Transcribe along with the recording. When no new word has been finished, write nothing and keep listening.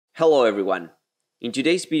Hello everyone! In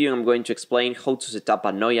today's video I'm going to explain how to set up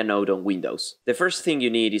a Noya node on Windows. The first thing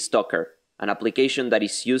you need is Docker, an application that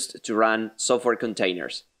is used to run software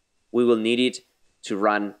containers. We will need it to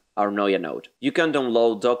run our Noya node. You can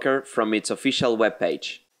download Docker from its official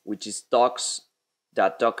webpage, which is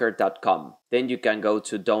docs.docker.com. Then you can go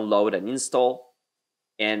to download and install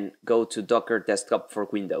and go to Docker Desktop for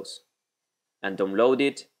Windows and download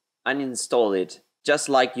it and install it just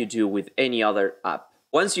like you do with any other app.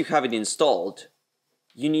 Once you have it installed,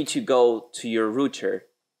 you need to go to your router,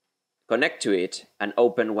 connect to it, and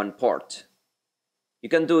open one port. You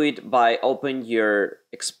can do it by opening your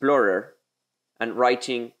Explorer and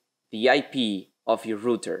writing the IP of your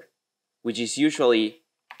router, which is usually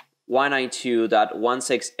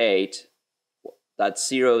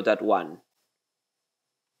 192.168.0.1.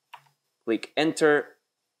 Click enter,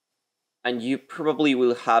 and you probably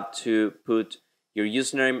will have to put your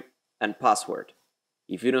username and password.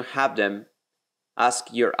 If you don't have them,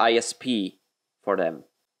 ask your ISP for them.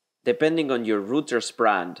 Depending on your router's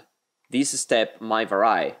brand, this step might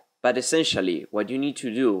vary, but essentially what you need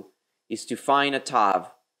to do is to find a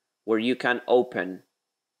tab where you can open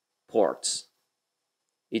ports.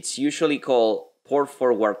 It's usually called port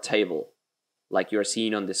forward table, like you're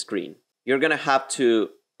seeing on the screen. You're gonna have to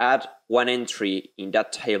add one entry in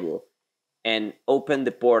that table and open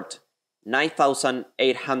the port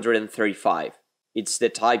 9835. It's the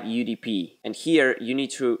type UDP, and here you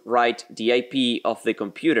need to write the IP of the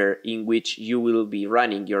computer in which you will be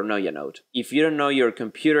running your Noya node. If you don't know your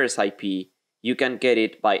computer's IP, you can get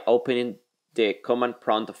it by opening the command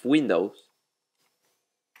prompt of Windows,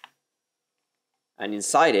 and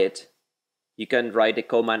inside it you can write the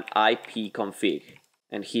command ipconfig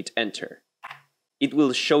and hit enter. It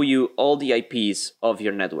will show you all the IPs of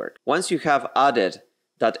your network. Once you have added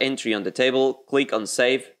that entry on the table, click on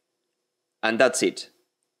save, and that's it.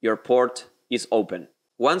 Your port is open.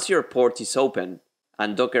 Once your port is open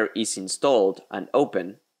and Docker is installed and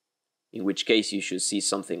open, in which case you should see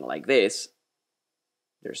something like this,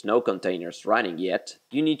 there's no containers running yet,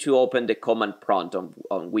 you need to open the command prompt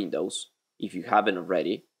on Windows, if you haven't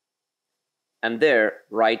already, and there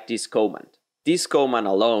write this command. This command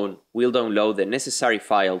alone will download the necessary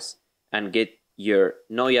files and get your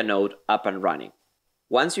Noya node up and running.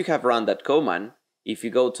 Once you have run that command, if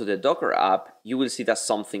you go to the Docker app, you will see that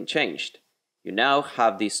something changed. You now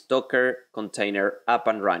have this Docker container up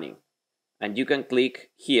and running, and you can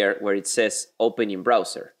click here where it says Open in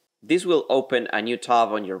Browser. This will open a new tab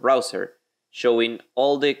on your browser showing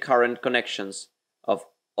all the current connections of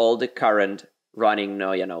all the current running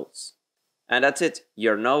Noya nodes. And that's it,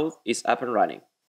 your node is up and running.